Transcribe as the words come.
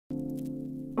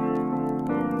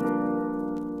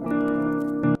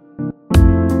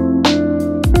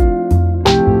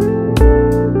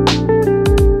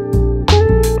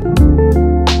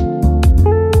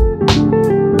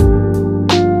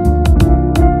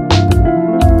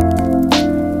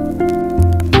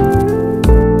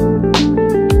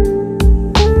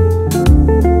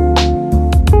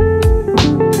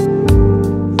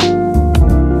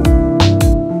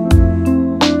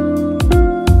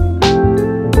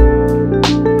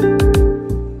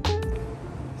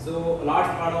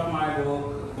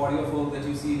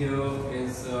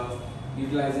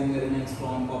utilizing elements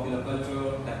from popular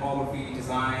culture, typography,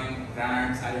 design,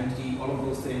 brands, identity, all of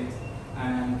those things.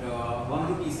 And one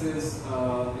or two pieces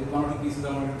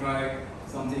I wanted to try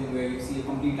something where you see a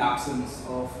complete absence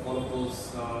of all of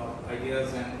those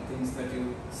ideas and things that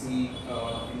you see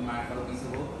in my other piece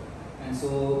of work. And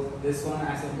so this one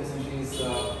essentially is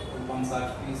one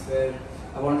such piece where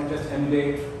I want to just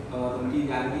emulate the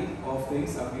materiality of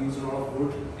things. I've used a lot of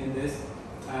wood in this,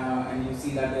 and you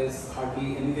see that there's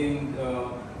hardly anything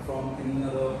from any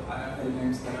other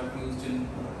elements that I've used in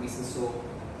pieces. So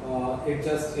it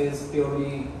just is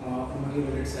purely the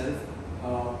material itself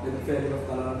with a fair bit of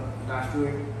color attached to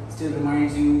it. Still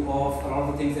reminds you of a lot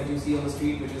of the things that you see on the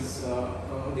street, which is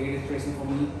a great inspiration for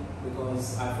me,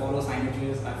 because I follow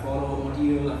signages, I follow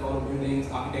material, I follow buildings,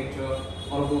 architecture,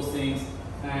 all of those things.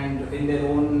 And in their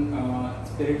own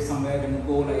spirit, somewhere when you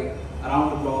go like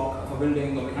around the block of a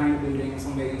building or behind a building,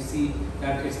 somewhere you see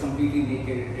that it's completely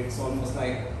naked. It's almost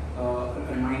like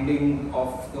reminding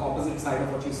of the opposite side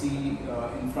of what you see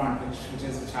in front,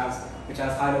 which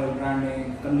has high level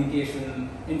branding, communication,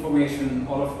 information,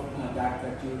 all of that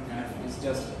you kind of is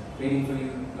just waiting for you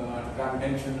to grab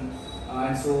attention.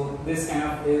 And so this kind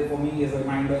of for me is a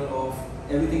reminder of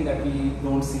everything that we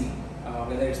don't see.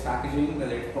 Whether it's packaging,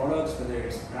 whether it's products, whether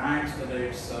it's brands, whether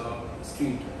it's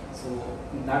street. So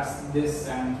that's this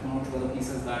and one or two other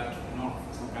pieces that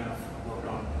some kind of worked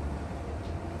on.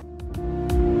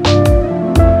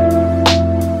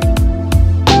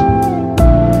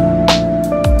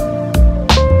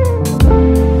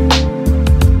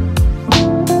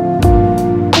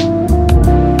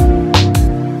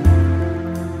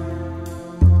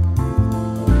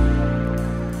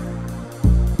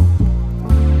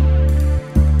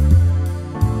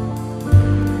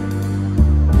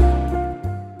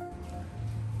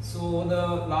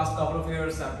 Last couple of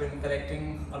years I've been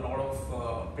collecting a lot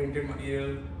of printed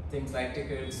material, things like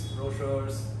tickets,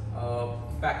 brochures,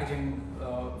 packaging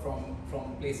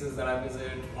from places that I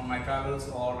visit on my travels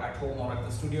or at home or at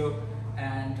the studio.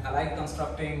 And I like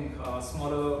constructing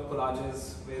smaller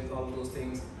collages with all of those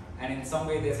things, and in some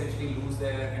way they essentially lose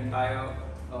their entire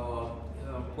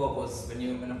purpose.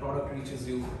 When a product reaches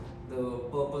you, the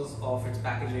purpose of its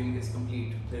packaging is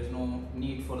complete. There's no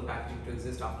need for the packaging to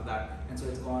exist after that, and so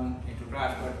it's gone into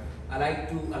trash. But I like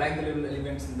the little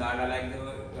elements in that. I like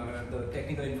the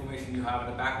technical information you have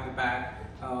at the back of the pack.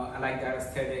 I like that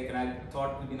aesthetic, and I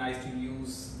thought it would be nice to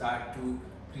use that to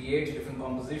create different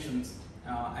compositions.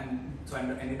 And so I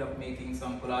ended up making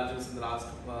some collages in the last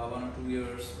 1 or 2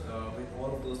 years with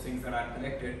all of those things that I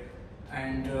collected.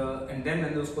 And then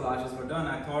when those collages were done,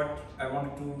 I thought I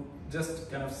wanted to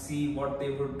just kind of see what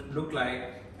they would look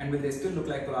like, and will they still look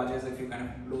like collages if you kind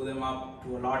of blow them up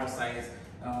to a larger size,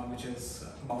 which is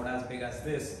about as big as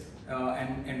this,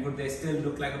 and would they still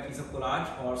look like a piece of collage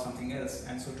or something else?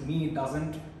 And so to me it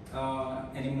doesn't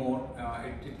anymore.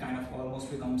 It kind of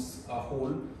almost becomes a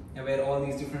whole, where all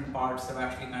these different parts have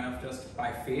actually kind of just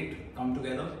by fate come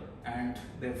together, and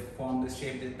they've formed this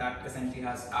shape that essentially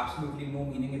has absolutely no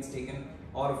meaning. It's taken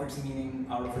all of its meaning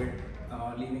out of it,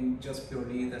 leaving just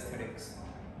purely the aesthetics.